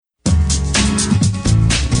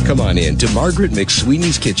Come on in to Margaret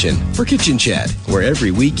McSweeney's Kitchen for Kitchen Chat, where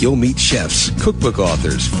every week you'll meet chefs, cookbook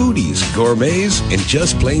authors, foodies, gourmets, and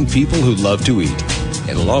just plain people who love to eat.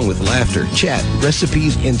 And along with laughter, chat,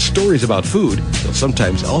 recipes, and stories about food, you'll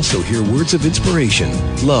sometimes also hear words of inspiration,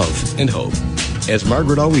 love, and hope. As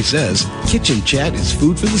Margaret always says, Kitchen Chat is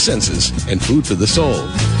food for the senses and food for the soul.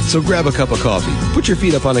 So grab a cup of coffee, put your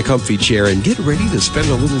feet up on a comfy chair, and get ready to spend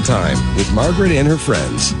a little time with Margaret and her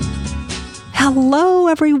friends. Hello,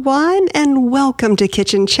 everyone, and welcome to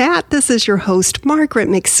Kitchen Chat. This is your host, Margaret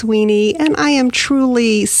McSweeney, and I am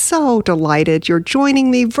truly so delighted you're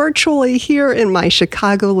joining me virtually here in my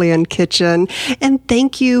Chicagoland kitchen. And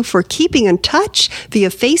thank you for keeping in touch via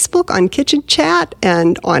Facebook on Kitchen Chat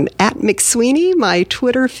and on @McSweeney, my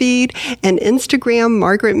Twitter feed, and Instagram,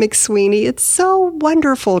 Margaret McSweeney. It's so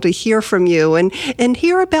wonderful to hear from you and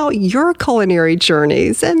hear about your culinary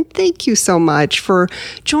journeys. And thank you so much for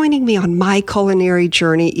joining me on my culinary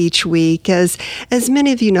journey each week. As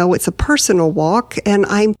many of you know, it's a personal walk, and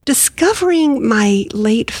I'm discovering my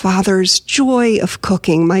late father's joy of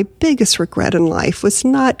cooking. My biggest regret in life was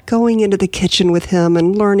not going into the kitchen with him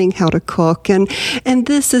and learning how to cook. And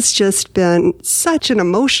this has just been such an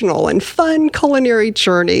emotional and fun culinary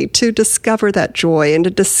journey to discover that joy and to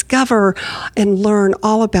discover and learn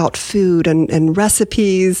all about food and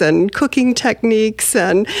recipes and cooking techniques.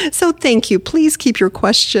 And so thank you. Please keep your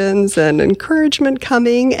questions and encouragement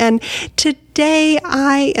coming. And today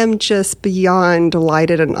I am just beyond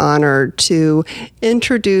delighted and honored to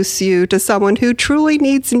introduce you to someone who truly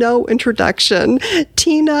needs no introduction,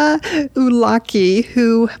 Tina Ujlaki,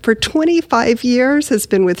 who for 25 years has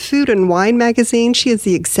been with Food and Wine magazine. She is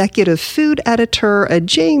the executive food editor, a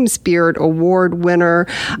James Beard Award winner,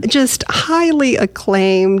 just highly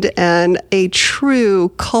acclaimed and a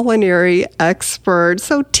true culinary expert.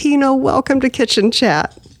 So Tina, welcome to Kitchen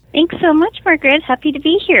Chat. Thanks so much, Margaret. Happy to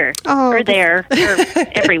be here. Or there, or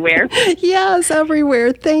everywhere. Yes,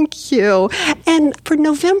 everywhere. Thank you. And for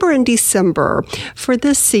November and December, for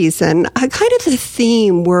this season, kind of the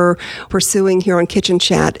theme we're pursuing here on Kitchen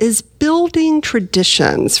Chat is building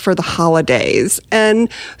traditions for the holidays.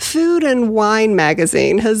 And Food and Wine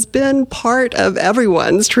magazine has been part of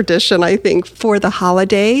everyone's tradition, I think, for the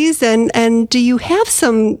holidays. And do you have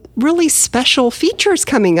some really special features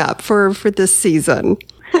coming up for this season?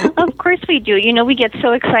 Of course we do. You know, we get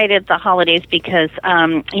so excited at the holidays because,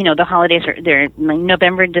 the holidays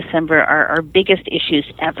November and December are our biggest issues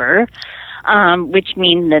ever, which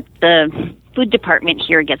mean that the food department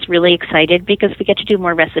here gets really excited because we get to do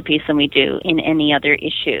more recipes than we do in any other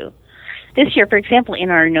issue. This year, for example, in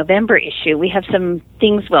our November issue, we have some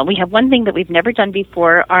things. Well, we have one thing that we've never done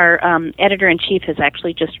before. Our editor-in-chief has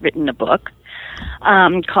actually just written a book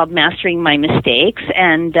called Mastering My Mistakes,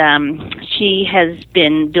 and she has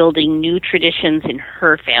been building new traditions in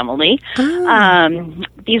her family.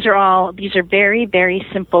 These are very, very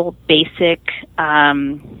simple, basic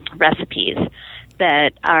recipes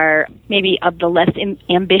that are maybe of the less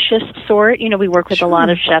ambitious sort. You know, we work with a lot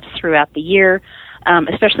of chefs throughout the year.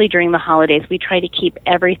 Especially during the holidays, we try to keep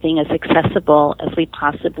everything as accessible as we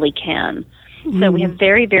possibly can. So we have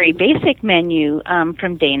very, very basic menu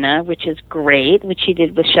from Dana, which is great, which he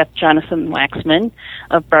did with Chef Jonathan Waxman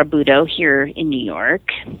of Barbudo here in New York.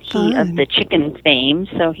 He of the chicken fame,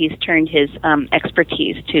 so he's turned his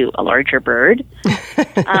expertise to a larger bird.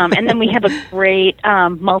 And then we have a great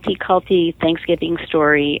multi-culti Thanksgiving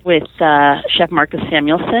story with Chef Marcus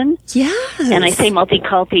Samuelson. Yes. And I say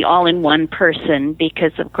multi-culti all in one person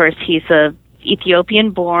because, of course, he's a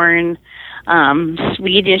Ethiopian-born,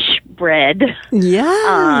 Swedish bred.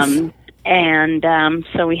 Yes.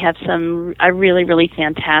 So we have a really, really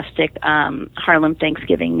fantastic Harlem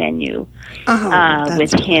Thanksgiving menu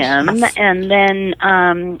with him. Delicious. And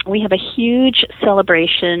then we have a huge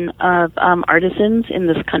celebration of artisans in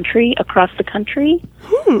this country, across the country.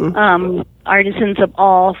 Artisans of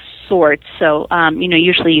all sorts. So,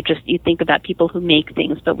 usually you think about people who make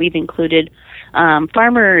things, but we've included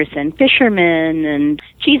farmers and fishermen and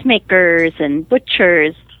cheesemakers and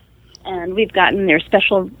butchers. And we've gotten their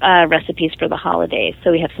special recipes for the holidays.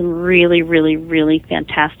 So we have some really, really, really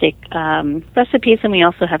fantastic recipes, and we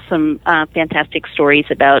also have some fantastic stories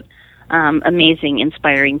about amazing,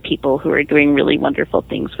 inspiring people who are doing really wonderful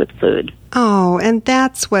things with food. Oh, and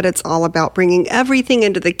that's what it's all about, bringing everything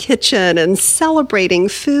into the kitchen and celebrating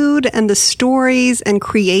food and the stories and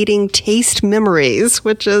creating taste memories,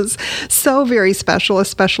 which is so very special,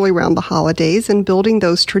 especially around the holidays, and building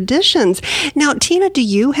those traditions. Now, Tina, do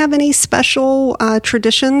you have any special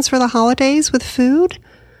traditions for the holidays with food?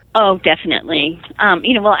 Oh, definitely.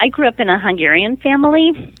 Well, I grew up in a Hungarian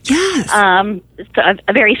family. Yes. So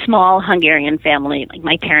a very small Hungarian family, like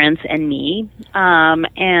my parents and me.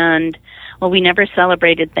 And, well, we never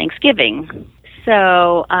celebrated Thanksgiving.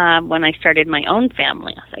 So when I started my own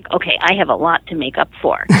family, I was like, okay, I have a lot to make up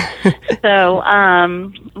for. So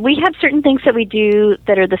we have certain things that we do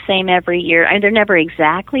that are the same every year. I mean, they're never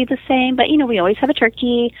exactly the same, but, we always have a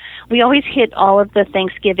turkey. We always hit all of the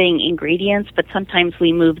Thanksgiving ingredients, but sometimes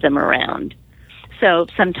we move them around. So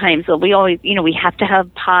sometimes we always, we have to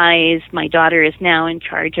have pies. My daughter is now in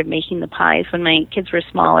charge of making the pies. When my kids were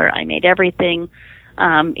smaller, I made everything.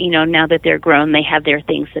 Now that they're grown, they have their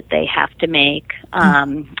things that they have to make,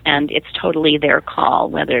 and it's totally their call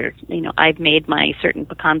whether, I've made my certain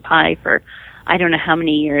pecan pie for I don't know how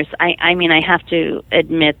many years. I mean, I have to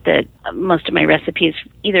admit that most of my recipes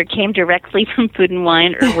either came directly from Food and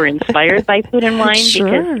Wine or were inspired by Food and Wine Sure.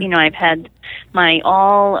 because, I've had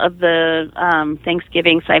all of the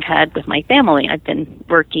Thanksgivings I've had with my family. I've been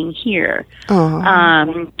working here.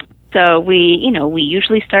 So we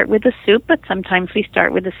usually start with a soup, but sometimes we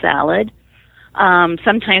start with a salad.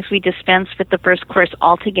 Sometimes we dispense with the first course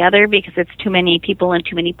altogether because it's too many people and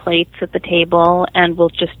too many plates at the table, and we'll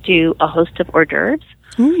just do a host of hors d'oeuvres.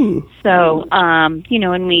 So,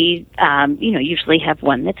 and we, usually have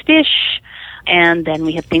one that's fish, and then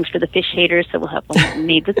we have things for the fish haters, so we'll have one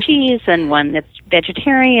made with cheese and one that's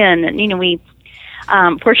vegetarian, and,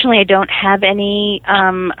 fortunately, I don't have any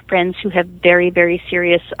friends who have very, very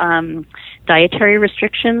serious dietary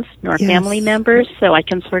restrictions, nor family members, so I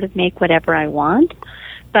can sort of make whatever I want.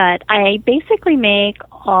 But I basically make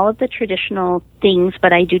all of the traditional things,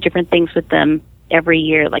 but I do different things with them every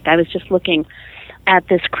year. Like I was just looking at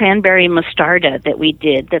this cranberry mostarda that we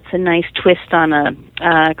did. That's a nice twist on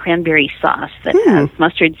a cranberry sauce that has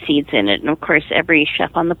mustard seeds in it. And, of course, every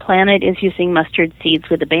chef on the planet is using mustard seeds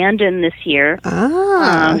with abandon this year.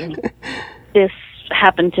 This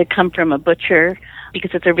happened to come from a butcher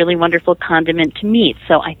because it's a really wonderful condiment to meat.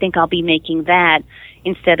 So I think I'll be making that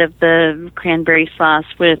instead of the cranberry sauce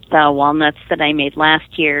with walnuts that I made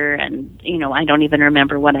last year. And, I don't even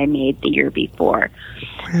remember what I made the year before.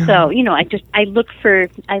 So, I look for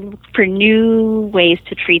new ways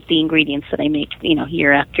to treat the ingredients that I make,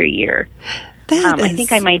 year after year. I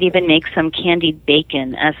think I might even make some candied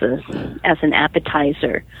bacon as an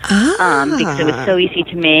appetizer because it was so easy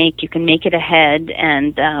to make. You can make it ahead,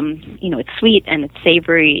 and it's sweet and it's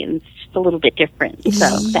savory and it's just a little bit different.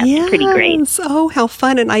 So that's pretty great. Oh, how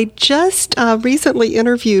fun! And I just recently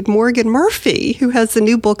interviewed Morgan Murphy, who has the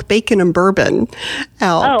new book Bacon and Bourbon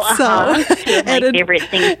out. Two of my favorite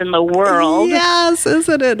things in the world. Yes,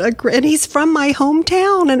 isn't it? And he's from my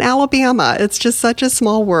hometown in Alabama. It's just such a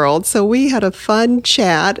small world. So we had a fun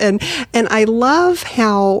chat, and I love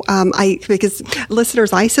how because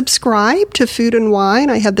listeners, I subscribe to Food and Wine.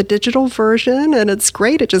 I have the digital version, and it's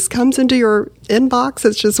great. It just comes into your inbox.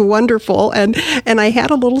 It's just wonderful. And I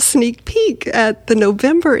had a little sneak peek at the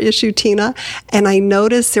November issue, Tina, and I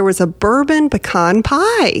noticed there was a bourbon pecan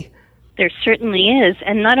pie. There certainly is.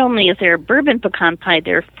 And not only is there a bourbon pecan pie,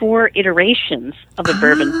 there are 4 iterations of a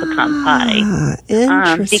bourbon pecan pie.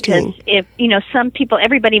 Interesting. Because if, some people,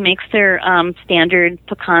 everybody makes their standard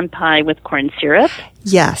pecan pie with corn syrup.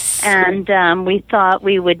 Yes. And we thought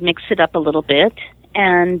we would mix it up a little bit.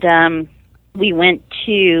 And we went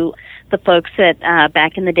to the folks at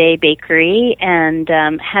Back in the Day Bakery and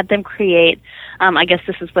had them create, I guess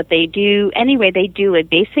this is what they do. Anyway, they do a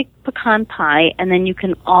basic pecan pie, and then you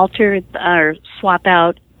can alter or swap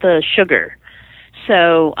out the sugar.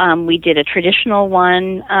 So we did a traditional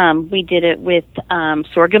one. We did it with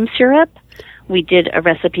sorghum syrup. We did a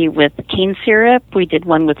recipe with cane syrup. We did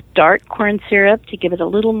one with dark corn syrup to give it a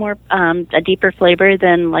little more, a deeper flavor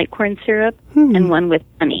than light corn syrup, and one with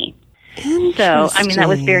honey. So, that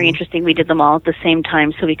was very interesting. We did them all at the same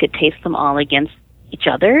time so we could taste them all against each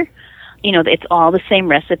other. It's all the same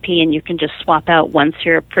recipe, and you can just swap out one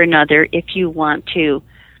syrup for another if you want to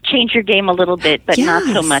change your game a little bit, but not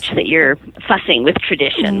so much that you're fussing with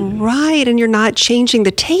tradition. Right, and you're not changing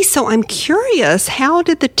the taste. So I'm curious, how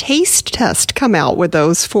did the taste test come out with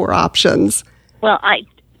those 4 options? Well,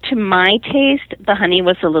 to my taste, the honey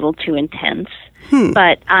was a little too intense.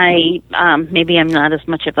 But maybe I'm not as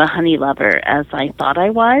much of a honey lover as I thought I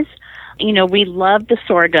was. We love the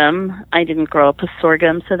sorghum. I didn't grow up with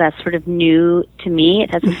sorghum, so that's sort of new to me.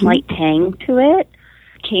 It has a slight tang to it.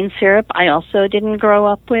 Cane syrup, I also didn't grow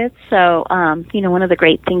up with. So, one of the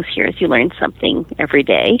great things here is you learn something every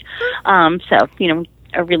day. So,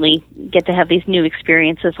 really get to have these new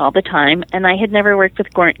experiences all the time. And I had never worked with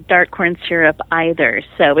dark corn syrup either,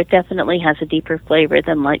 so it definitely has a deeper flavor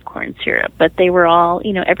than light corn syrup. But they were all,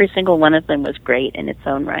 every single one of them was great in its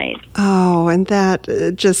own right. Oh, and that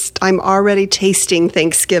I'm already tasting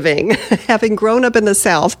Thanksgiving. Having grown up in the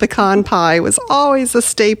South, pecan pie was always a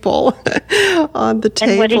staple on the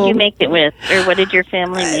table. And what did you make it with? Or what did your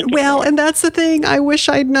family make it with? And that's the thing. I wish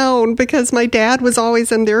I'd known, because my dad was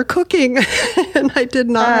always in there cooking and I did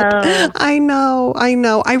not. Oh. I know.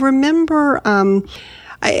 I remember,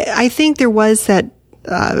 I think there was that,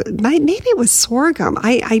 maybe it was sorghum.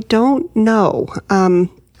 I don't know.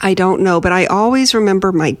 I don't know, but I always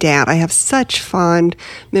remember my dad. I have such fond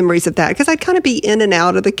memories of that, because I'd kind of be in and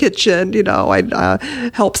out of the kitchen. I'd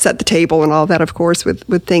help set the table and all that, of course,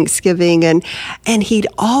 with Thanksgiving. And he'd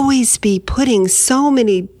always be putting so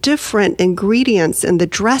many different ingredients in the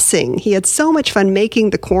dressing. He had so much fun making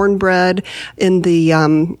the cornbread in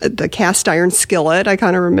the cast iron skillet. I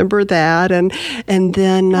kind of remember that. And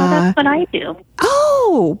then that's what I do.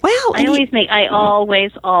 Oh, wow. I always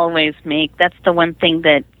make. That's the one thing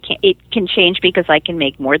that it can change, because I can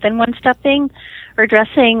make more than one stuffing or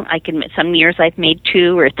dressing. Some years I've made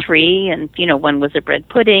 2 or 3, and one was a bread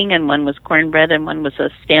pudding and one was cornbread and one was a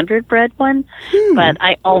standard bread one. But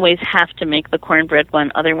I always have to make the cornbread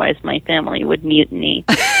one, otherwise my family would mutiny.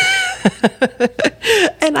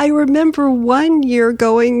 And I remember one year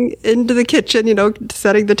going into the kitchen,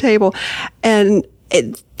 setting the table, and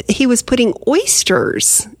he was putting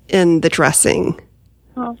oysters in the dressing.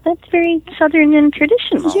 Oh, that's very Southern and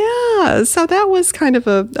traditional. Yeah, so that was kind of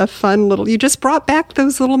a fun little, you just brought back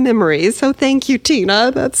those little memories. So thank you,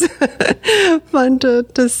 Tina. That's fun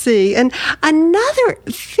to see. And another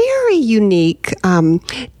very unique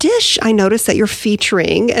dish I noticed that you're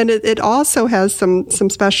featuring, and it also has some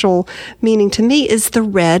special meaning to me, is the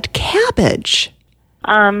red cabbage.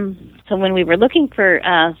 So when we were looking for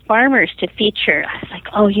farmers to feature, I was like,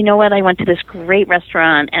 oh, you know what? I went to this great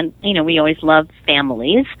restaurant, and, we always love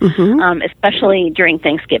families, especially during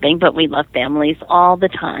Thanksgiving, but we love families all the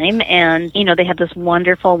time. And, they have this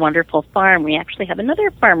wonderful, wonderful farm. We actually have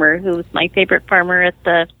another farmer who's my favorite farmer at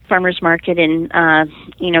the farmer's market in,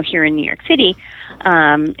 here in New York City,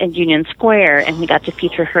 in Union Square, and we got to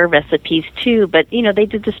feature her recipes too. But, they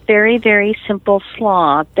did this very, very simple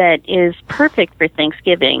slaw that is perfect for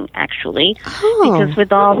Thanksgiving, actually, because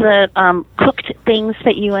with all the cooked things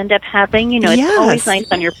that you end up having, it's always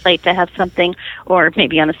nice on your plate to have something, or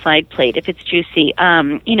maybe on a side plate if it's juicy,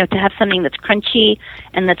 to have something that's crunchy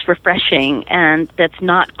and that's refreshing and that's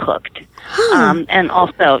not cooked. And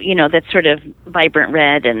also, that's sort of vibrant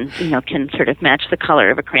red and, can sort of match the color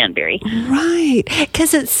of a cranberry. Right.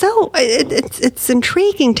 Because it's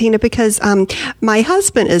intriguing, Tina, because my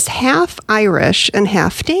husband is half Irish and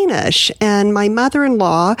half Danish, and my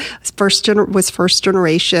mother-in-law was first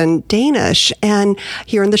generation Danish, and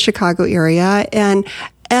here in the Chicago area, and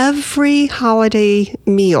every holiday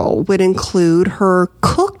meal would include her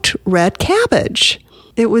cooked red cabbage.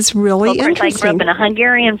 It was really interesting. I grew up in a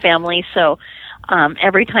Hungarian family, so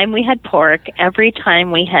every time we had pork, every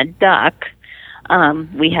time we had duck,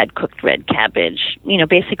 we had cooked red cabbage,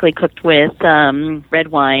 basically cooked with red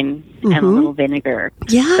wine and a little vinegar.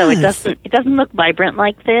 Yes. So it doesn't look vibrant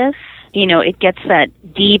like this. It gets that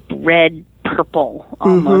deep red purple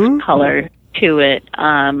almost color to it.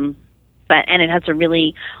 And it has a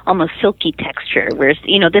really almost silky texture, whereas,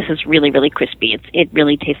 this is really, really crispy. It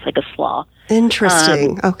really tastes like a slaw.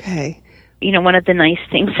 Interesting. Okay. One of the nice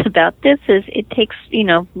things about this is it takes,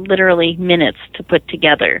 literally minutes to put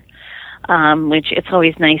together, which it's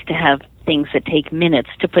always nice to have things that take minutes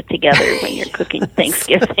to put together when you're cooking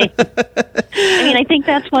Thanksgiving. I think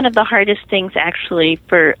that's one of the hardest things, actually,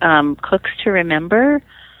 for cooks to remember.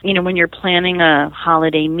 When you're planning a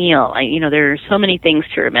holiday meal, there are so many things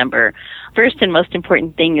to remember. First and most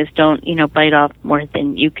important thing is don't, bite off more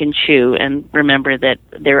than you can chew, and remember that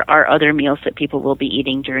there are other meals that people will be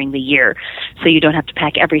eating during the year. So you don't have to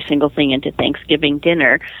pack every single thing into Thanksgiving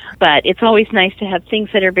dinner. But it's always nice to have things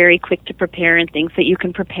that are very quick to prepare and things that you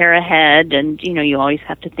can prepare ahead. And, you always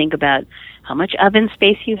have to think about how much oven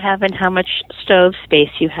space you have and how much stove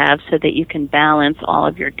space you have so that you can balance all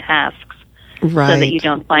of your tasks. Right. So that you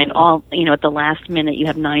don't find all, at the last minute you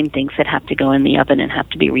have 9 things that have to go in the oven and have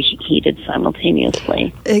to be reheated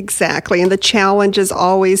simultaneously. Exactly. And the challenge is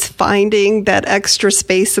always finding that extra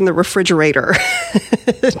space in the refrigerator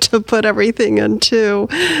to put everything into.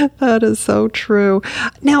 That is so true.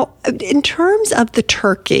 Now, in terms of the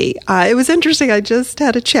turkey, it was interesting. I just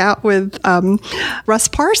had a chat with Russ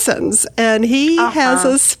Parsons, and he has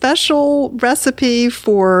a special recipe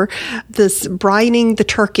for this brining the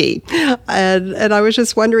turkey. And I was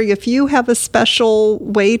just wondering if you have a special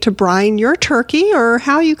way to brine your turkey or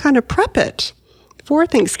how you kind of prep it for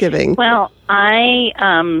Thanksgiving. Well, I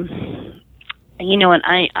am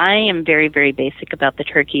very, very basic about the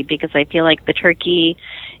turkey because I feel like the turkey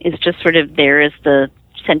is just sort of there as the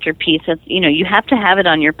centerpiece. It's, you have to have it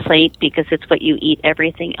on your plate because it's what you eat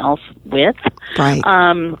everything else with. Right.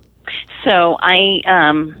 So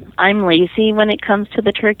I'm lazy when it comes to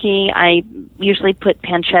the turkey. I usually put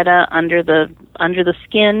pancetta under the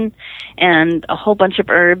skin and a whole bunch of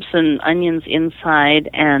herbs and onions inside,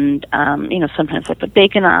 and sometimes I put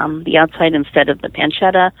bacon on the outside instead of the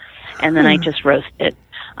pancetta, and then I just roast it.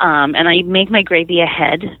 And I make my gravy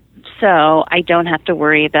ahead, so I don't have to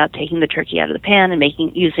worry about taking the turkey out of the pan and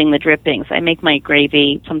using the drippings. I make my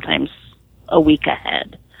gravy sometimes a week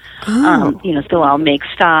ahead. So I'll make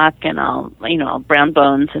stock and I'll brown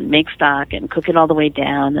bones and make stock and cook it all the way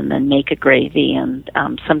down and then make a gravy, and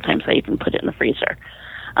sometimes I even put it in the freezer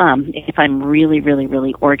if I'm really, really,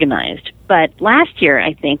 really organized. But last year,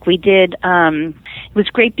 I think we did, it was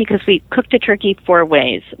great because we cooked a turkey 4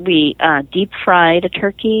 ways. We deep fried a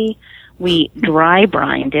turkey. We dry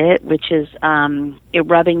brined it, which is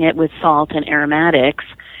rubbing it with salt and aromatics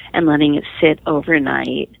and letting it sit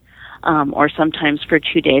overnight. Or sometimes for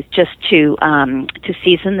 2 days, just to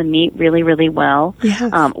season the meat really, really well.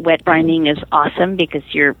 Yes. Wet brining is awesome because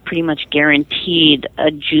you're pretty much guaranteed a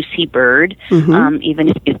juicy bird, even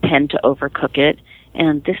if you tend to overcook it.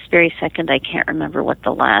 And this very second, I can't remember what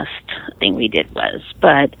the last thing we did was,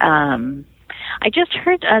 but I just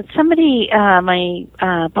heard somebody, my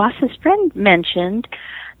boss's friend, mentioned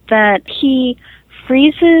that he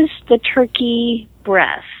freezes the turkey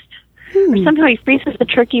breast. Or somehow he freezes the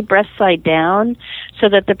turkey breast side down so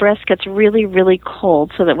that the breast gets really, really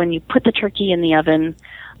cold, so that when you put the turkey in the oven,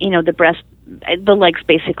 the legs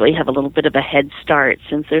basically have a little bit of a head start,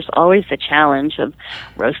 since there's always the challenge of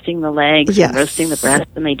roasting the legs and roasting the breast,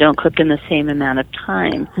 and they don't cook in the same amount of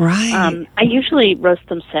time. Right. I usually roast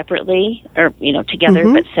them separately, or, together,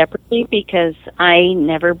 but separately, because I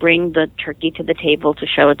never bring the turkey to the table to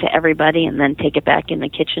show it to everybody and then take it back in the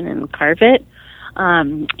kitchen and carve it.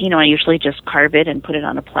 I usually just carve it and put it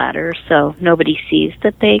on a platter so nobody sees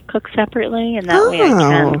that they cook separately, and that way I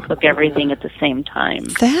can cook everything at the same time.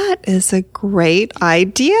 That is a great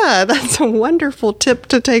idea. That's a wonderful tip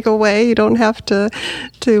to take away. You don't have to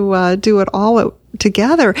do it all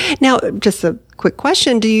together. Now, just a quick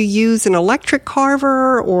question. Do you use an electric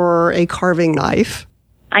carver or a carving knife?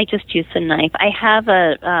 I just use a knife. I have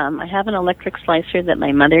an electric slicer that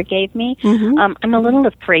my mother gave me. I'm a little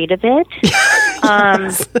afraid of it.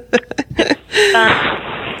 It's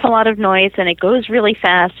a lot of noise, and it goes really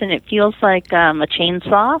fast, and it feels like a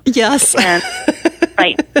chainsaw. Yes. And,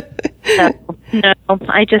 right. No,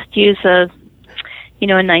 I just use a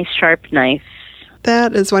nice sharp knife.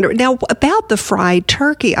 That is wonderful. Now, about the fried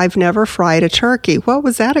turkey, I've never fried a turkey. What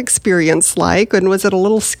was that experience like? And was it a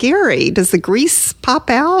little scary? Does the grease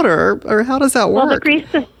pop out, or how does that work? Well, the grease,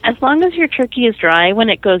 as long as your turkey is dry when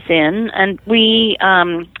it goes in, and we, I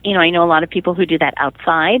know a lot of people who do that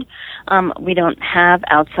outside. We don't have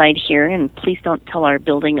outside here, and please don't tell our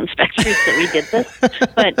building inspectors that we did this.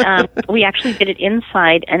 But we actually did it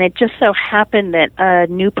inside, and it just so happened that a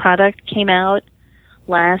new product came out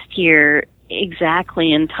last year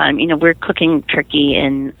exactly in time. We're cooking turkey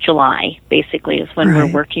in July, basically, is when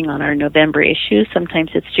we're working on our November issue.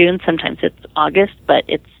 Sometimes it's June, sometimes it's August, but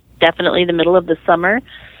it's definitely the middle of the summer.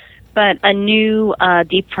 But a new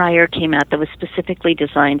deep fryer came out that was specifically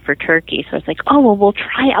designed for turkey. So I was like, we'll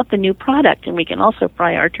try out the new product, and we can also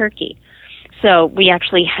fry our turkey. So we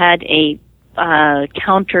actually had a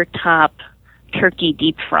countertop turkey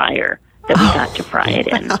deep fryer that we got to fry it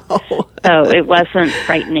in. Wow. So it wasn't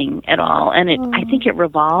frightening at all. And I think it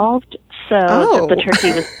revolved, so the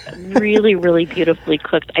turkey was really, really beautifully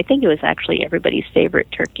cooked. I think it was actually everybody's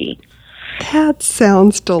favorite turkey. That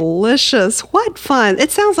sounds delicious. What fun.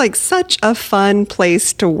 It sounds like such a fun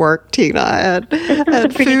place to work, Tina, This is a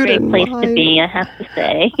pretty great place to be, I have to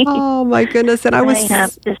say. Oh, my goodness. And I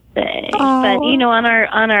have to say. But, on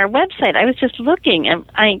our website, I was just looking, and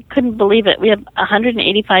I couldn't believe it. We have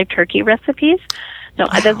 185 turkey recipes. No,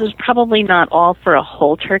 this is probably not all for a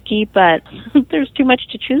whole turkey, but there's too much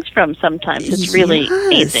to choose from sometimes. It's really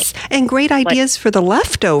amazing. And great ideas for the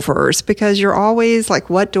leftovers, because you're always like,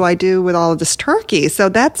 what do I do with all of this turkey? So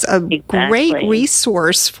that's a great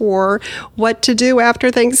resource for what to do after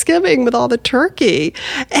Thanksgiving with all the turkey.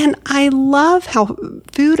 And I love how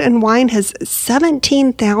Food and Wine has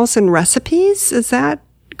 17,000 recipes. Is that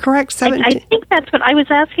correct? I think that's what I was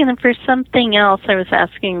asking them for. Something else I was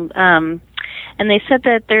asking and they said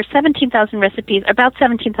that there's 17,000 recipes, about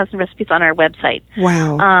 17,000 recipes on our website.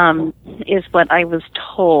 Wow. Is what I was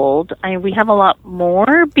told. We have a lot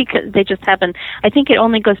more because they just haven't, I think it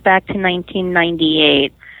only goes back to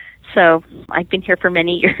 1998. So I've been here for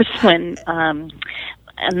many years when,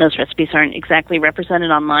 and those recipes aren't exactly represented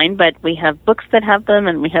online, but we have books that have them,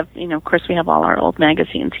 and we have, of course, we have all our old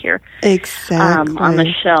magazines here. Exactly. On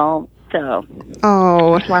the shelf. So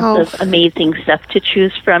lots of amazing stuff to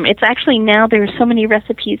choose from. It's actually now there's so many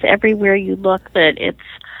recipes everywhere you look that it's,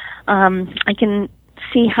 I can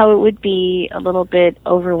see how it would be a little bit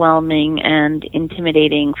overwhelming and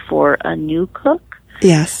intimidating for a new cook.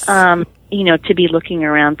 Yes. To be looking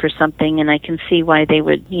around for something, and I can see why they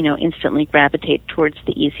would, instantly gravitate towards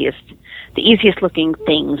the easiest looking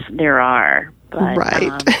things there are. But,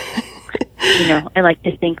 right. I like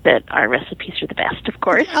to think that our recipes are the best, of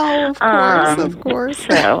course. Oh, of course.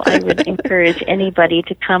 So I would encourage anybody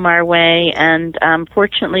to come our way. And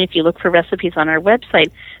fortunately, if you look for recipes on our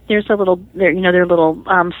website, there's there are little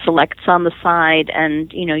selects on the side,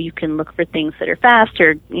 and you can look for things that are fast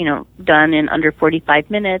or done in under 45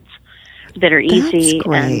 minutes that are easy. That's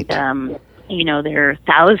great. And there are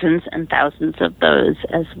thousands and thousands of those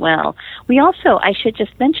as well. We also, I should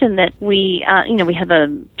just mention that we have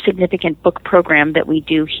a significant book program that we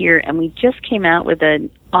do here, and we just came out with an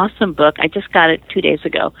awesome book. I just got it 2 days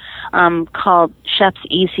ago, called Chef's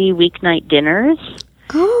Easy Weeknight Dinners.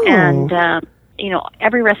 Oh. And,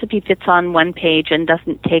 every recipe fits on one page and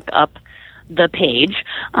doesn't take up the page.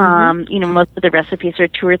 Mm-hmm. Most of the recipes are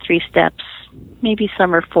 2 or 3 steps, maybe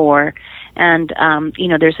some are 4. And,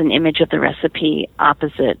 there's an image of the recipe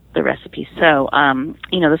opposite the recipe. So,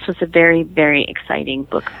 this was a very, very exciting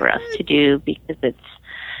book for us to do because it's,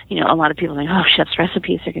 a lot of people are like, oh, chef's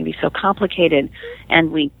recipes are going to be so complicated.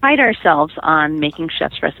 And we pride ourselves on making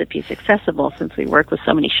chef's recipes accessible since we work with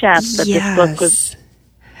so many chefs. But yes. This book was...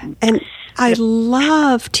 And I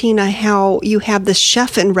love, Tina, how you have the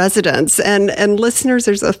chef in residence. And listeners,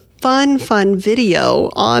 there's a fun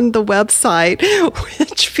video on the website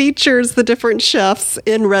which features the different chefs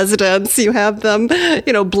in residence. You have them,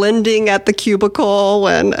 blending at the cubicle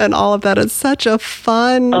and all of that. It's such a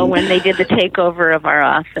fun... Oh, when they did the takeover of our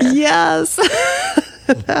office. Yes.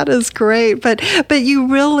 That is great. But you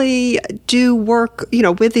really do work,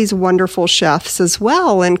 with these wonderful chefs as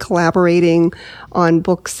well, and collaborating on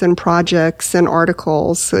books and projects and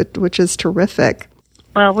articles, which is terrific.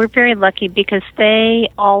 Well, we're very lucky because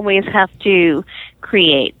they always have to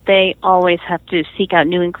create. They always have to seek out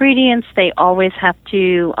new ingredients. They always have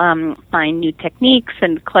to find new techniques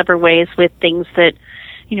and clever ways with things that,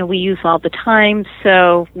 we use all the time.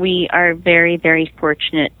 So we are very, very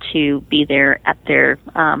fortunate to be there at their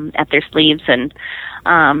sleeves and,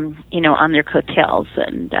 on their coattails.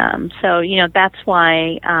 And so, that's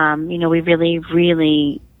why, we really,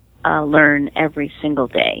 really learn every single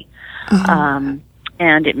day. Uh-huh.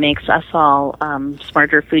 And it makes us all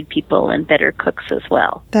smarter food people and better cooks as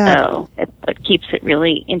well. So it keeps it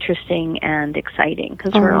really interesting and exciting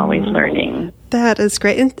because we're always learning. That is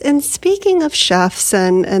great. And speaking of chefs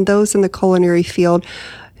and those in the culinary field,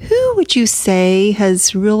 who would you say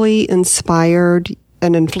has really inspired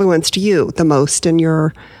and influenced you the most in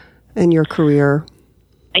your career?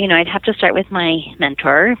 I'd have to start with my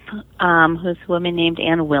mentor, who's a woman named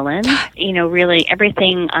Ann Willen. Really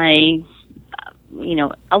everything a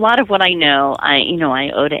lot of what I know,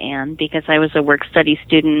 I owe to Anne because I was a work-study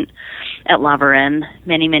student at La Varenne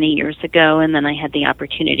many, many years ago, and then I had the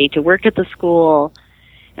opportunity to work at the school,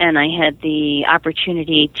 and I had the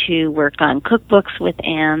opportunity to work on cookbooks with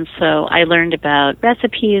Anne, so I learned about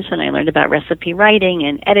recipes, and I learned about recipe writing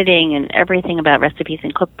and editing and everything about recipes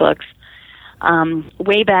and cookbooks.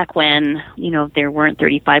 Way back when, there weren't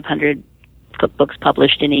 3,500 cookbooks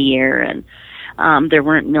published in a year, and there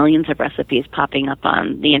weren't millions of recipes popping up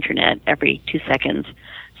on the internet every 2 seconds.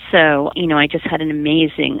 So, I just had an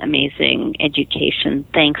amazing, amazing education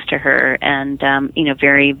thanks to her and,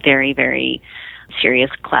 very, very, very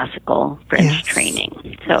serious classical French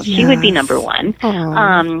training. So she would be number one.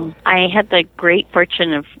 I had the great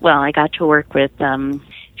fortune of, I got to work with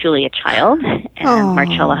Julia Child and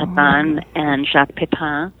Marcella Hassan and Jacques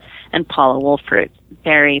Pepin and Paula Wolfert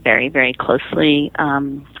very, very, very closely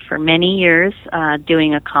for many years,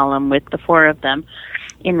 doing a column with the 4 of them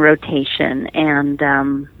in rotation.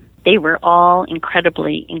 And they were all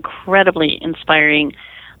incredibly, incredibly inspiring,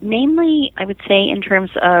 mainly, I would say, in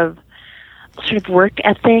terms of sort of work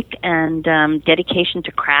ethic and dedication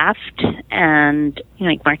to craft. And,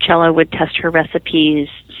 like Marcella would test her recipes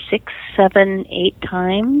 6, 7, 8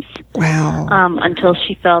 times. Wow. Until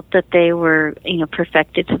she felt that they were,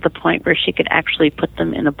 perfected to the point where she could actually put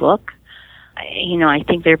them in a book. I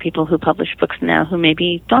think there are people who publish books now who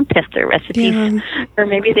maybe don't test their recipes, or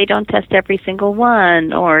maybe they don't test every single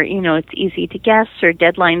one, or, it's easy to guess, or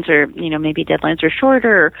deadlines are, maybe deadlines are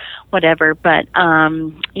shorter or whatever. But,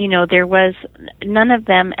 there was, none of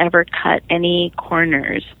them ever cut any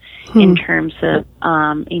corners in terms of,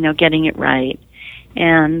 getting it right.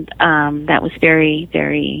 And that was very,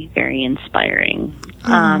 very, very inspiring.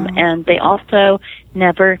 And they also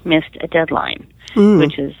never missed a deadline,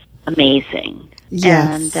 which is amazing.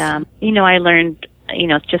 Yes. And, I learned,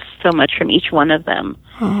 just so much from each one of them.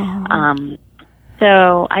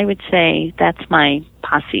 So I would say that's my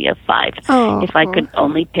posse of 5, if I could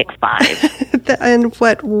only pick 5. And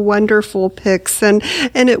what wonderful picks. And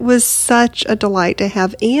it was such a delight to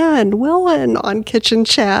have Anne Willen on Kitchen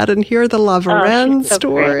Chat and hear the Lover-Wren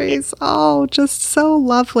stories. Great. Oh, just so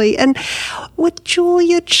lovely. And with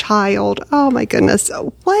Julia Child, oh my goodness,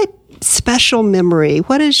 what special memory,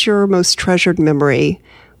 what is your most treasured memory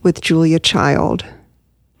with Julia Child?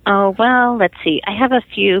 Oh, well, let's see. I have a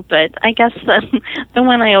few, but I guess the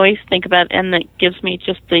one I always think about and that gives me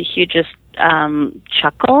just the hugest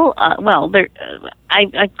chuckle,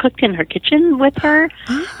 I cooked in her kitchen with her,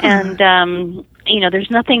 and, there's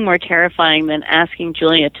nothing more terrifying than asking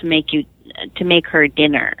Julia to make her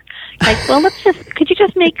dinner. Like, well, could you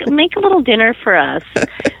just make a little dinner for us?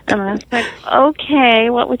 And I was like, okay,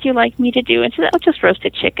 what would you like me to do? And she said, just roast a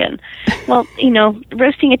chicken. Well,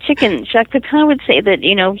 roasting a chicken, Jacques Pepin would say that,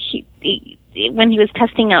 he when he was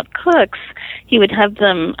testing out cooks, he would have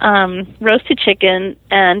them roast a chicken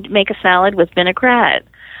and make a salad with vinaigrette.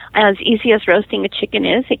 As easy as roasting a chicken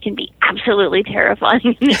is, it can be absolutely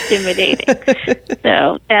terrifying and intimidating.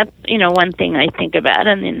 So that's, one thing I think about.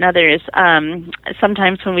 And another is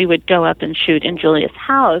sometimes when we would go up and shoot in Julia's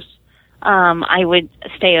house, I would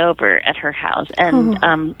stay over at her house.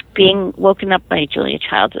 And being woken up by Julia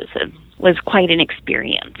Child was quite an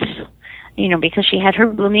experience. Because she had her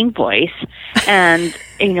booming voice, and,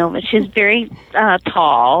 she's very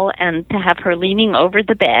tall, and to have her leaning over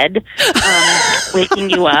the bed, waking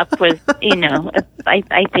you up was,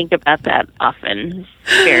 I think about that often.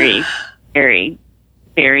 Very, very,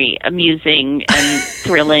 very amusing and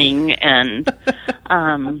thrilling, and,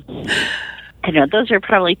 those are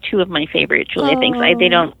probably 2 of my favorite Julia things. They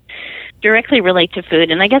don't directly relate to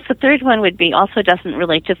food. And I guess the third one would be also doesn't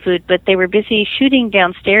relate to food, but they were busy shooting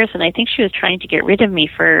downstairs, and I think she was trying to get rid of me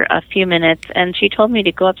for a few minutes, and she told me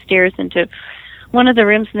to go upstairs into one of the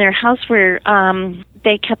rooms in their house where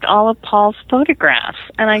they kept all of Paul's photographs.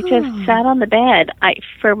 And I just sat on the bed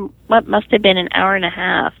for what must have been an hour and a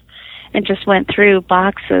half and just went through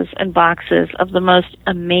boxes and boxes of the most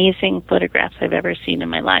amazing photographs I've ever seen in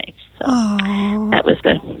my life. So that was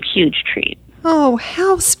a huge treat. Oh,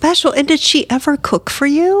 how special. And did she ever cook for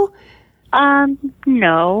you?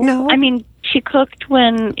 No. I mean, she cooked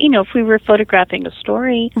when, if we were photographing a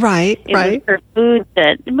story. Right. It was her food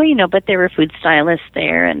but there were food stylists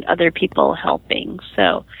there and other people helping.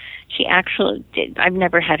 So she actually did. I've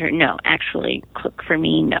never had her, actually cook for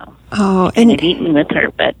me, no. Oh, and I've eaten with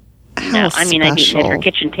her, but no, I've eaten at her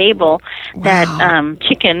kitchen table. Wow. That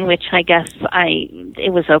chicken, which I guess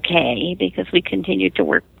it was okay because we continued to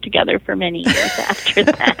work together for many years after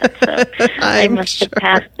that. So I must have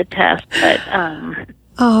passed the test. But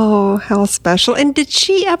oh, how special! And did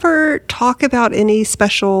she ever talk about any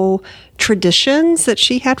special traditions that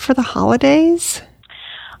she had for the holidays?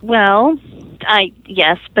 Well,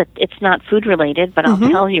 yes, but it's not food related, but I'll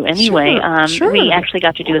tell you anyway. Sure. We actually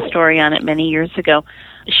got to do a story on it many years ago.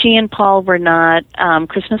 She and Paul were not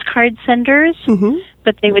Christmas card senders,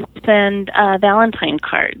 but they would send Valentine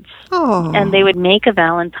cards. Oh. And they would make a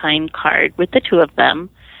Valentine card with the 2 of them,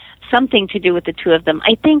 something to do with the 2 of them.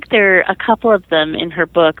 I think there are a couple of them in her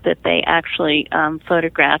book that they actually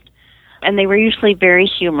photographed. And they were usually very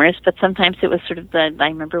humorous, but sometimes it was sort of I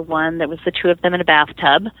remember one that was the 2 of them in a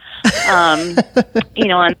bathtub,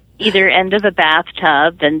 on either end of a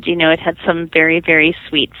bathtub, and, it had some very, very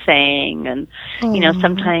sweet saying, and,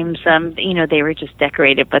 sometimes, they were just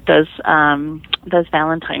decorated, but those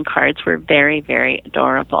Valentine cards were very, very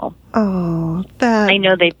adorable. Oh, I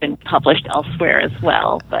know they've been published elsewhere as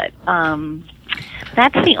well, but,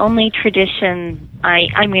 that's the only tradition.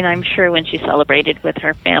 I mean, I'm sure when she celebrated with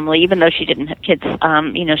her family, even though she didn't have kids,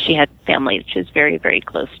 she had family that she was very, very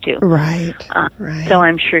close to. Right. So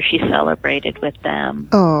I'm sure she celebrated with them.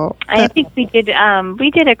 Oh, I think we did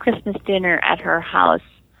a Christmas dinner at her house.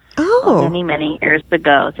 Many, many years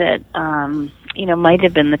ago. That might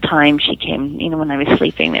have been the time she came. When I was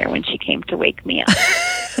sleeping there, when she came to wake me up.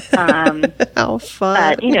 How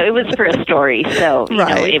fun. But, it was for a story, so,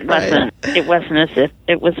 it wasn't as if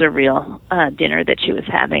it was a real dinner that she was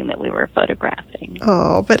having that we were photographing.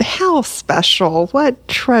 Oh, but how special. What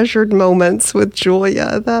treasured moments with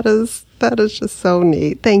Julia. That is just so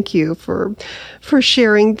neat. Thank you for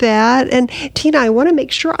sharing that. And Tina, I want to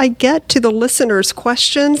make sure I get to the listeners'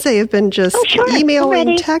 questions. They have been just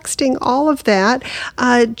emailing, texting, all of that.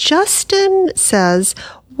 Justin says,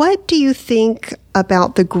 what do you think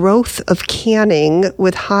about the growth of canning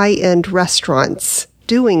with high-end restaurants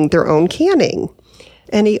doing their own canning?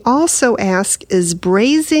 And he also asks, is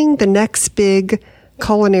braising the next big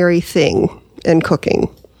culinary thing in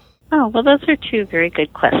cooking? Oh, well, those are two very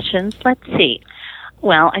good questions. Let's see.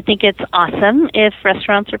 Well, I think it's awesome if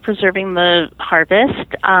restaurants are preserving the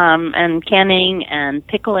harvest and canning and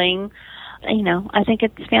pickling. I think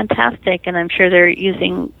it's fantastic, and I'm sure they're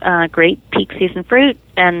using great peak season fruit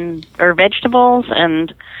or vegetables,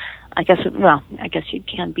 and I guess you'd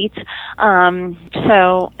can beets.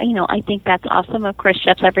 So, I think that's awesome. Of course,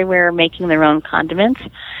 chefs everywhere are making their own condiments.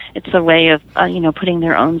 It's a way of, putting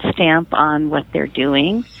their own stamp on what they're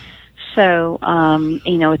doing. So,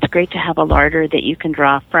 it's great to have a larder that you can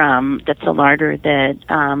draw from. That's a larder that,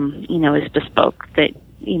 is bespoke, that,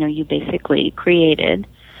 you basically created.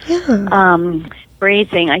 Yeah.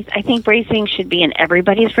 Braising. I think braising should be in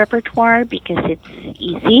everybody's repertoire because it's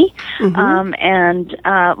easy, and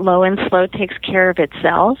low and slow takes care of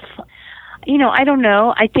itself. I don't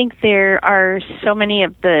know. I think there are so many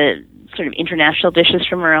of the sort of international dishes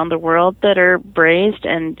from around the world that are braised,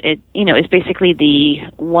 and it, is basically the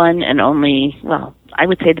one and only, well, I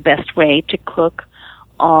would say the best way to cook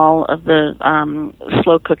all of the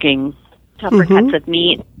slow cooking, tougher cuts of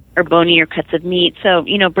meat or bonier cuts of meat. So,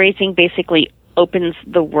 braising basically opens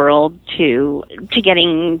the world to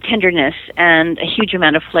getting tenderness and a huge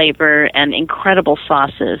amount of flavor and incredible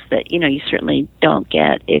sauces that, you certainly don't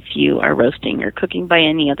get if you are roasting or cooking by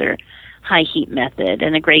any other high heat method.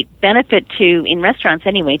 And a great benefit in restaurants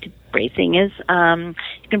anyway, to braising is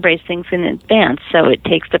you can braise things in advance, so it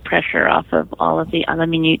takes the pressure off of all of the a la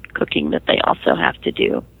minute cooking that they also have to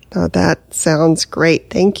do. Oh, that sounds great.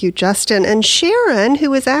 Thank you, Justin. And Sharon,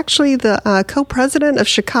 who is actually the co-president of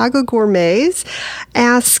Chicago Gourmets,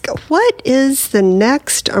 asks, what is the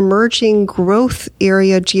next emerging growth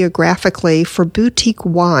area geographically for boutique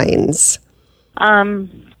wines?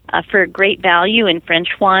 For great value in French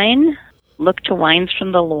wine, look to wines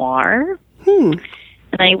from the Loire. And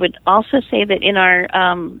I would also say that in our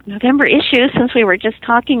November issue, since we were just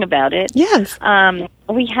talking about it, yes,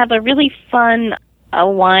 we have a really fun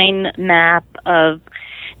wine map of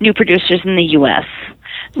new producers in the U.S.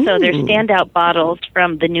 So they're standout bottles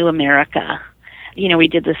from the New America. We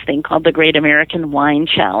did this thing called the Great American Wine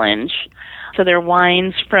Challenge. So they're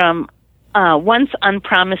wines from once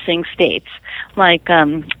unpromising states like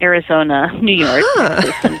Arizona, New York,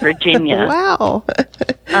 Texas, and Virginia. Wow.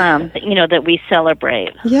 That we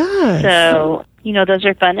celebrate. Yes. So, those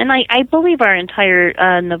are fun. And I believe our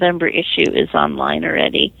entire November issue is online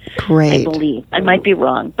already. Great. I believe. I might be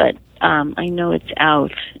wrong, but I know it's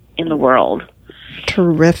out in the world.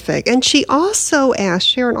 Terrific. And Sharon also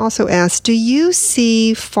asked, do you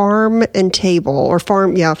see farm to table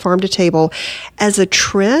as a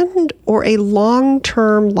trend or a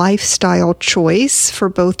long-term lifestyle choice for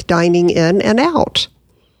both dining in and out?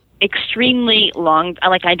 Extremely long.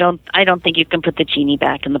 I don't think you can put the genie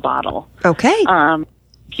back in the bottle. Okay. I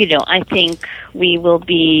think we will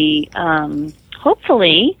be,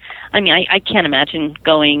 hopefully, I can't imagine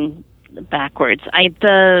going backwards.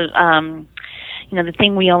 The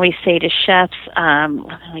thing we always say to chefs,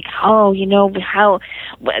 how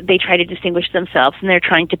they try to distinguish themselves, and they're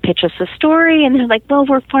trying to pitch us a story, and they're like, well,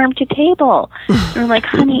 we're farm to table. And we're like,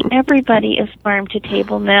 honey, everybody is farm to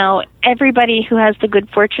table now. Everybody who has the good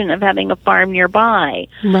fortune of having a farm nearby.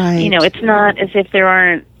 Right. It's not as if there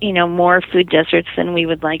aren't, more food deserts than we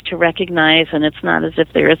would like to recognize, and it's not as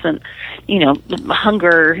if there isn't,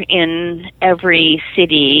 hunger in every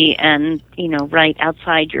city and, right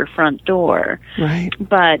outside your front door. Right.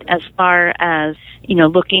 But as far as,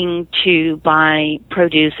 looking to buy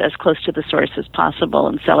produce as close to the source as possible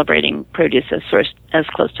and celebrating produce as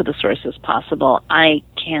close to the source as possible, I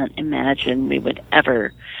can't imagine we would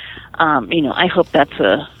ever I hope that's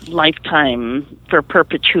a lifetime for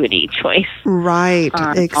perpetuity choice. Right.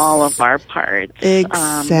 On all of our parts.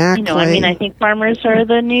 Exactly. I think farmers are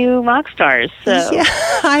the new rock stars. So, yeah,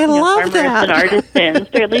 I love farmers that. and artisans,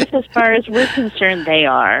 or at least as far as we're concerned, they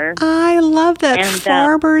are. I love that. And,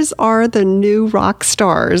 farmers are the new rock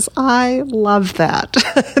stars. I love that.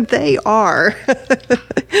 They are.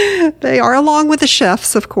 They are, along with the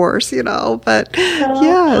chefs, of course, but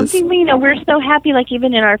yes. We're so happy, like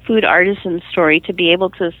even in our food artisan story, to be able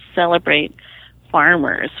to celebrate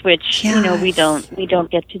farmers, which we don't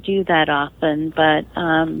get to do that often. But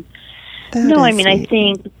I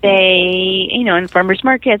think they, in farmers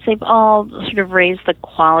markets, they've all sort of raised the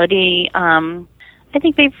quality. I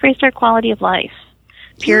think they've raised our quality of life.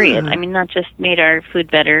 Period. Yeah. Not just made our food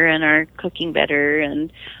better and our cooking better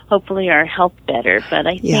and hopefully our health better, but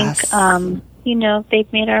I think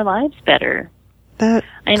they've made our lives better.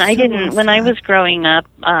 When I was growing up,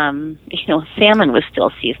 salmon was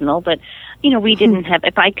still seasonal, but, we didn't have,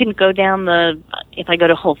 if I go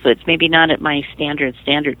to Whole Foods, maybe not at my standard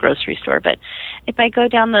grocery store, but if I go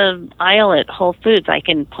down the aisle at Whole Foods, I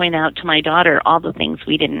can point out to my daughter all the things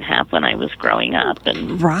we didn't have when I was growing up.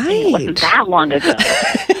 And it wasn't that long ago.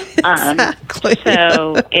 Exactly.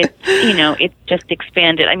 So it just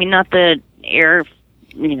expanded. Not the air,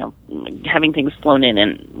 having things flown in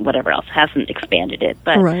and whatever else hasn't expanded it.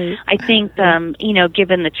 But right. I think,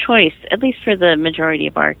 given the choice, at least for the majority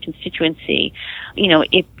of our constituency,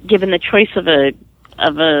 if given the choice of a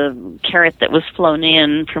carrot that was flown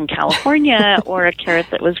in from California or a carrot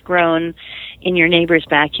that was grown in your neighbor's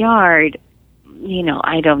backyard,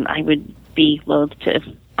 I would be loath to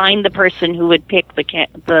find the person who would pick the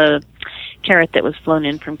carrot that was flown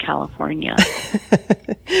in from California.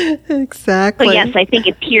 Exactly. So yes, I think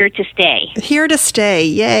it's here to stay. Here to stay.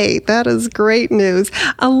 Yay. That is great news.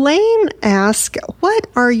 Elaine asked, what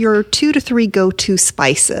are your 2 to 3 go-to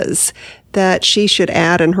spices that she should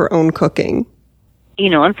add in her own cooking?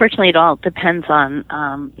 Unfortunately, it all depends on,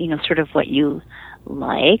 sort of what you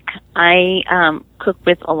like. I cook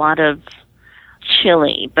with a lot of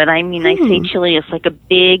chili, but I say chili is like a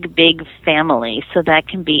big, big family. So that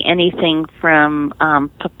can be anything from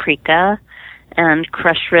paprika and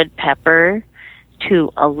crushed red pepper to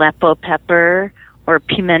Aleppo pepper or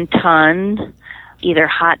pimenton, either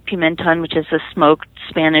hot pimenton, which is a smoked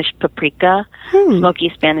Spanish paprika, smoky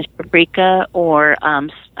Spanish paprika, or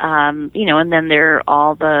and then there are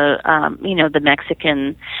all the the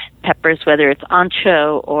Mexican peppers, whether it's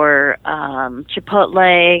ancho or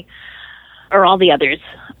chipotle, or all the others.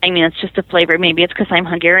 It's just a flavor. Maybe it's because I'm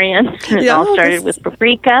Hungarian. It all started with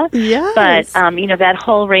paprika. Yes. But, that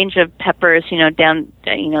whole range of peppers,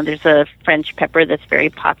 there's a French pepper that's very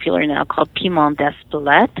popular now called piment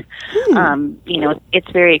d'Espelette.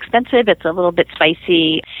 It's very expensive. It's a little bit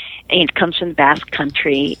spicy. It comes from the Basque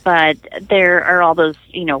country, but there are all those,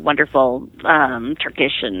 wonderful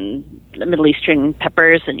Turkish and Middle Eastern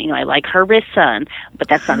peppers, and I like harissa, but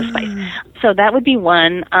that's not a spice. So that would be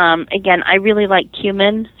one. Again, I really like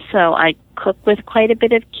cumin, so I cook with quite a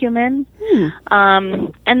bit of cumin.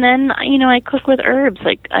 And then, I cook with herbs.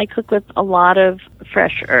 Like I cook with a lot of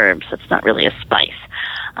fresh herbs. It's not really a spice.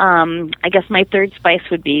 I guess my third spice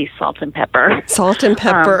would be salt and pepper. Salt and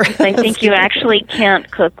pepper. I think you actually can't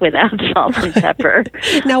cook without salt and pepper.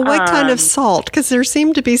 Now, what kind of salt? Because there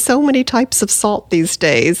seem to be so many types of salt these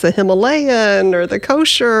days, the Himalayan or the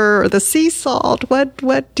kosher or the sea salt.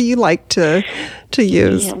 What do you like to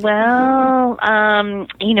use? Yeah, well,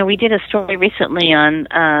 we did a story recently on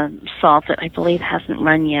salt that I believe hasn't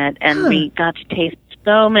run yet, and we got to taste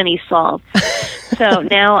so many salts. So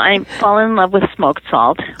now I'm fallen in love with smoked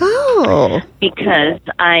salt. Oh. Because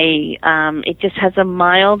it just has a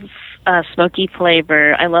mild, smoky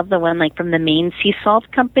flavor. I love the one like from the Maine Sea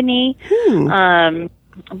Salt Company.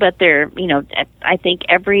 But they're, I think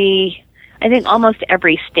almost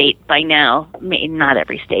every state by now, not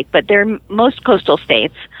every state, but most coastal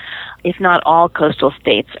states, if not all coastal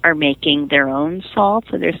states, are making their own salt.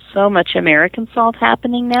 So there's so much American salt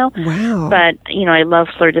happening now. Wow. But, I love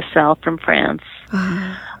Fleur de Sel from France.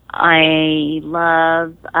 I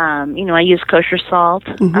love, I use kosher salt.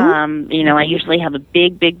 I usually have a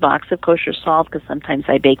big, big box of kosher salt because sometimes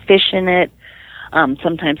I bake fish in it.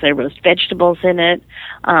 Sometimes I roast vegetables in it.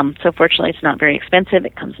 So fortunately it's not very expensive.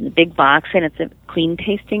 It comes in a big box and it's a clean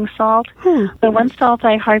tasting salt. The one salt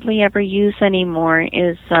I hardly ever use anymore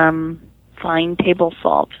is fine table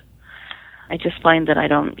salt. I just find that I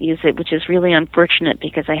don't use it, which is really unfortunate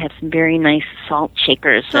because I have some very nice salt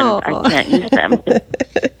shakers and I can't use them.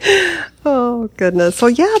 Oh, goodness.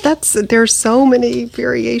 Well, yeah, there's so many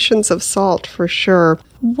variations of salt for sure.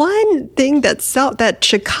 One thing that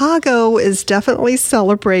Chicago is definitely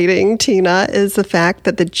celebrating, Tina, is the fact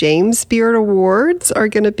that the James Beard Awards are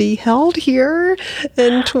going to be held here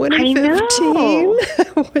in 2015,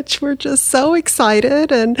 which we're just so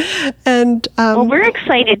excited well, we're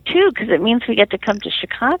excited too because it means we get to come to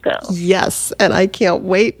Chicago. Yes, and I can't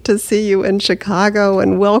wait to see you in Chicago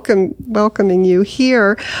and welcoming you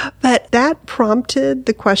here. But that prompted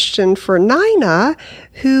the question for Nina,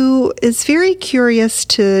 who is very curious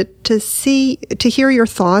to hear your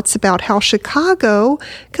thoughts about how Chicago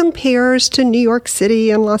compares to New York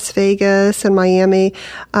City and Las Vegas and Miami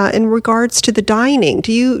in regards to the dining.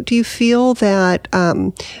 Do you feel that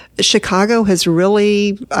Chicago has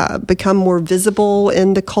really become more visible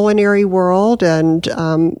in the culinary world and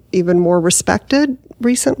even more respected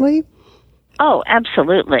recently? Oh,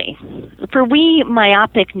 absolutely. For we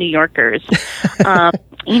myopic New Yorkers,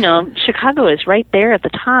 Chicago is right there at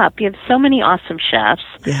the top. You have so many awesome chefs.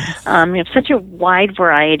 Yes. You have such a wide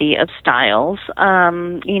variety of styles.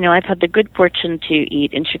 I've had the good fortune to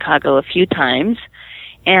eat in Chicago a few times,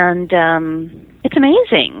 and it's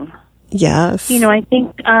amazing. Yes. I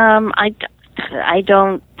think I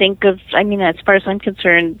don't think of. As far as I'm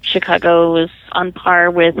concerned, Chicago is on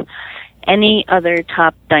par with any other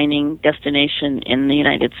top dining destination in the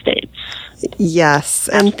United States. Yes,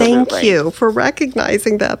 and Absolutely. Thank you for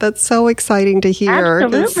recognizing that. That's so exciting to hear.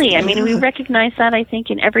 Absolutely. We recognize that, I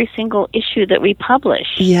think, in every single issue that we publish.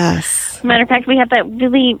 Yes. As a matter of fact, we have that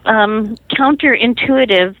really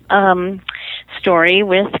counterintuitive story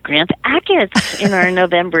with Grant Achatz in our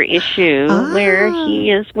November issue, where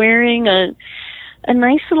he is wearing a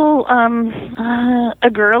nice little, a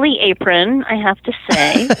girly apron, I have to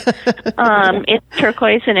say. It's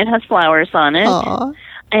turquoise and it has flowers on it. Aww.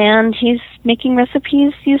 And he's making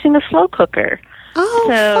recipes using a slow cooker.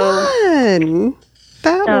 Oh, fun.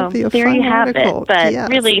 That would be a there fun you have article. it. But yes.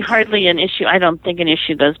 really hardly an issue. I don't think an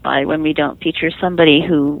issue goes by when we don't feature somebody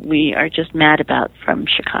who we are just mad about from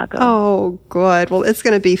Chicago. Oh, good. Well, it's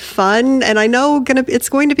going to be fun. And I know it's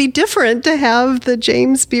going to be different to have the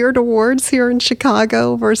James Beard Awards here in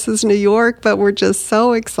Chicago versus New York, but we're just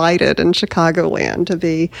so excited in Chicagoland to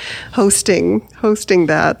be hosting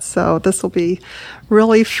that. So this will be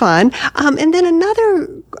really fun. And then another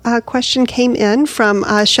question came in from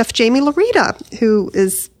Chef Jamie Larita, who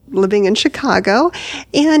is living in Chicago,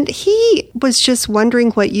 and he was just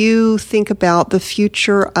wondering what you think about the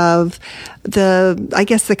future of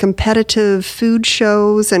the competitive food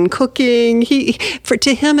shows and cooking.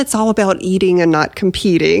 To him, it's all about eating and not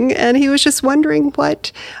competing, and he was just wondering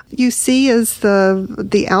what you see as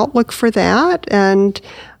the outlook for that and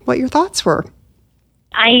what your thoughts were.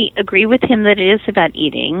 I agree with him that it is about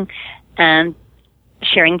eating and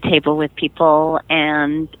sharing table with people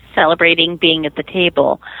and celebrating being at the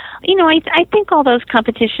table. I think all those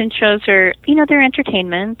competition shows are, they're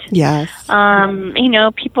entertainment. Yes. I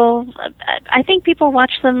think people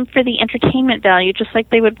watch them for the entertainment value, just like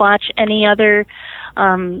they would watch any other,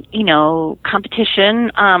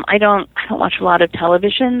 competition. I don't watch a lot of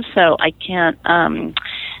television, so I can't,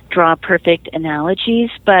 draw perfect analogies,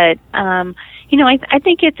 but, I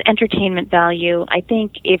think it's entertainment value. I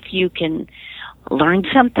think if you can learn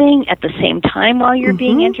something at the same time while you're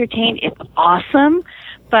being entertained, it's awesome.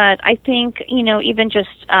 But I think, even just,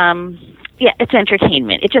 it's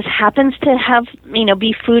entertainment. It just happens to have,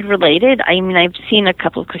 be food related. I've seen a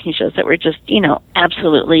couple of cooking shows that were just,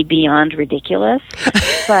 absolutely beyond ridiculous.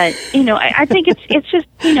 But, I think it's just,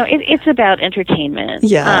 it's about entertainment.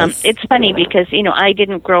 Yes. It's funny because, I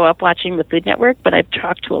didn't grow up watching the Food Network, but I've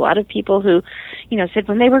talked to a lot of people who, said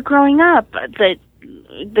when they were growing up that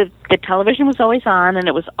the television was always on and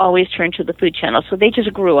it was always turned to the Food Channel. So they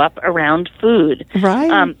just grew up around food.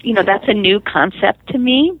 Right. That's a new concept to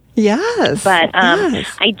me. Yes. But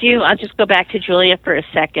yes. I'll just go back to Julia for a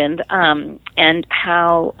second, and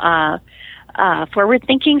how forward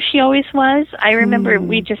thinking she always was. I remember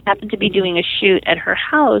we just happened to be doing a shoot at her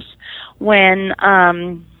house when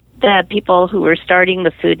the people who were starting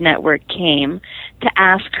the Food Network came to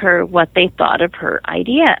ask her what they thought of her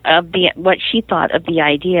idea what she thought of the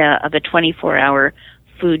idea of a 24-hour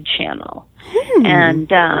food channel. And,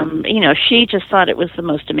 she just thought it was the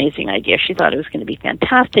most amazing idea. She thought it was going to be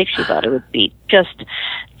fantastic. She thought it would be just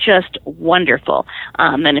wonderful.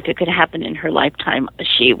 And if it could happen in her lifetime,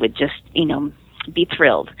 she would just, be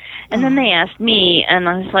thrilled. And then they asked me, and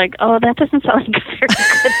I was like, oh, that doesn't sound like a very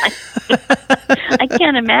good idea. I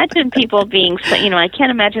can't imagine people being, I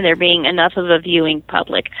can't imagine there being enough of a viewing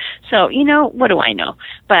public. So, what do I know?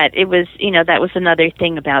 But it was, that was another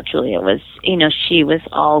thing about Julia was, she was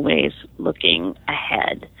always looking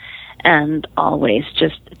ahead and always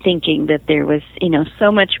just thinking that there was,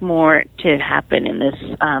 so much more to happen in this,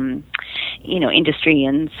 industry,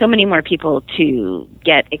 and so many more people to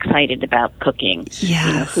get excited about cooking,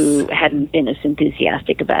 who hadn't been as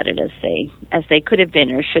enthusiastic about it as they could have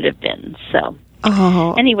been or should have been. So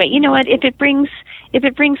anyway, you know what? If it brings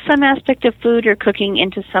some aspect of food or cooking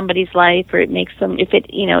into somebody's life, or if it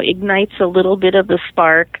ignites a little bit of the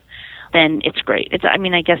spark, then it's great.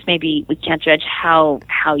 I guess maybe we can't judge how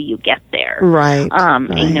you get there. Right.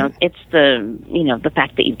 Right. It's the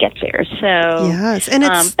fact that you get there. So yes, and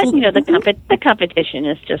it's but the competition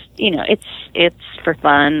is just it's for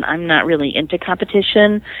fun. I'm not really into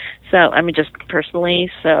competition, so just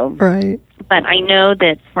personally. So right. But I know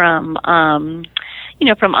that from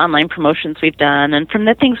from online promotions we've done and from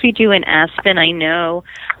the things we do in Aspen, I know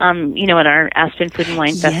at our Aspen Food and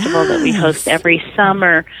Wine Festival that we host every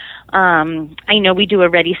summer. I know we do a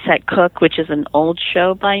Ready, Set, Cook, which is an old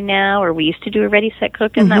show by now, or we used to do a Ready, Set,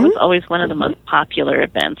 Cook, and that was always one of the most popular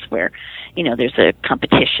events where, there's a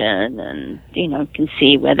competition and, can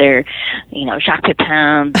see whether, Jacques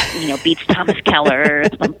Pepin, beats Thomas Keller or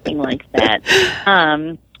something like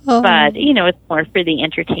that. But, it's more for the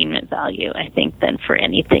entertainment value, I think, than for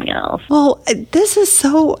anything else. Well, this is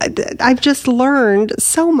I've just learned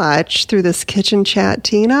so much through this kitchen chat,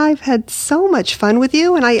 Tina. I've had so much fun with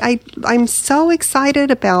you, and I'm so excited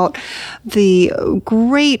about the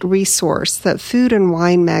great resource that Food and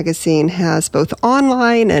Wine Magazine has, both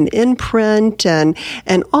online and in print, and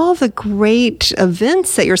all the great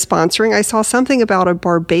events that you're sponsoring. I saw something about a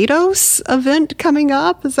Barbados event coming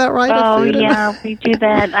up. Is that right? Oh, yeah, we do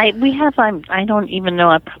that. I don't even know,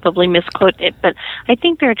 I probably misquote it, but I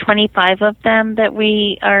think there are 25 of them that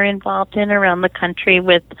we are involved in around the country,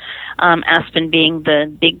 with Aspen being the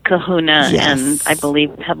big kahuna, and I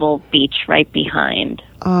believe Pebble Beach right behind.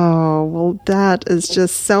 Oh, well, that is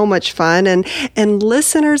just so much fun. And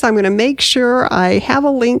listeners, I'm going to make sure I have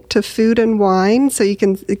a link to Food and Wine so you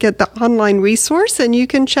can get the online resource, and you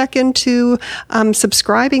can check into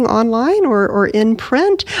subscribing online or in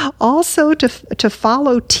print. Also, to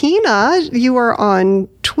follow Tina, you are on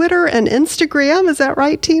Twitter and Instagram. Is that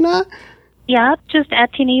right, Tina? Yeah, just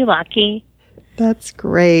at Tina Ujlaki. That's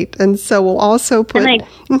great. And so we'll also put...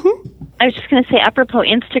 I was just going to say, apropos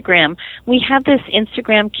Instagram, we have this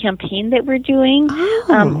Instagram campaign that we're doing,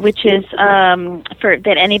 which is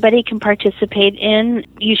that anybody can participate in.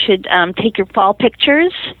 You should take your fall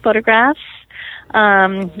pictures, photographs,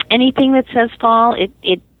 anything that says fall.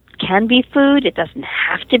 It can be food. It doesn't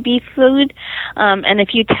have to be food. And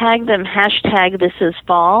if you tag them,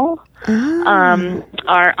 #ThisIsFall,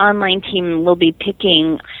 our online team will be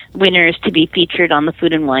picking winners to be featured on the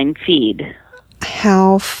Food and Wine feed.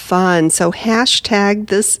 How fun. So #ThisIsFall.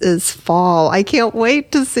 I can't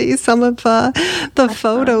wait to see some of the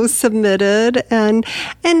photos submitted. And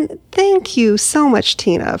thank you so much,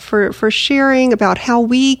 Tina, for sharing about how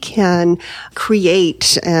we can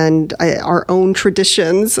create our own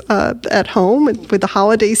traditions at home with the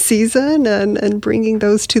holiday season and bringing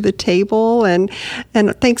those to the table. And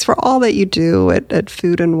thanks for all that you do at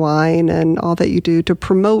Food and Wine, and all that you do to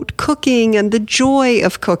promote cooking and the joy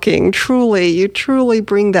of cooking. You truly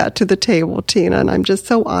bring that to the table, Tina, and I'm just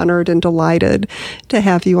so honored and delighted to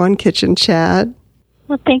have you on Kitchen Chat.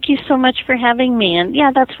 Well, thank you so much for having me. And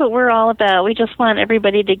yeah, that's what we're all about. We just want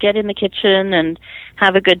everybody to get in the kitchen and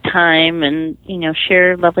have a good time and,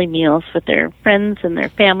 share lovely meals with their friends and their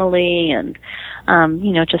family and,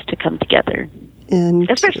 just to come together.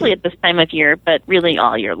 Especially at this time of year, but really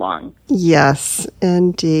all year long. Yes,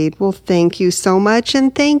 indeed. Well, thank you so much.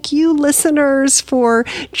 And thank you, listeners, for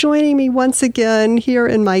joining me once again here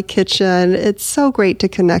in my kitchen. It's so great to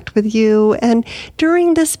connect with you. And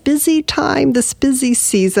during this busy time, this busy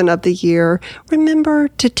season of the year, remember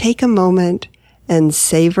to take a moment and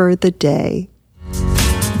savor the day.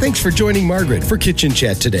 Thanks for joining Margaret for Kitchen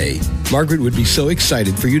Chat today. Margaret would be so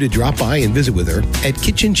excited for you to drop by and visit with her at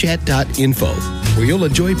kitchenchat.info, where you'll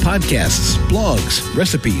enjoy podcasts, blogs,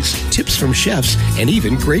 recipes, tips from chefs, and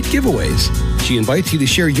even great giveaways. She invites you to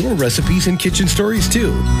share your recipes and kitchen stories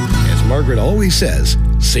too. As Margaret always says,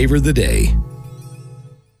 savor the day.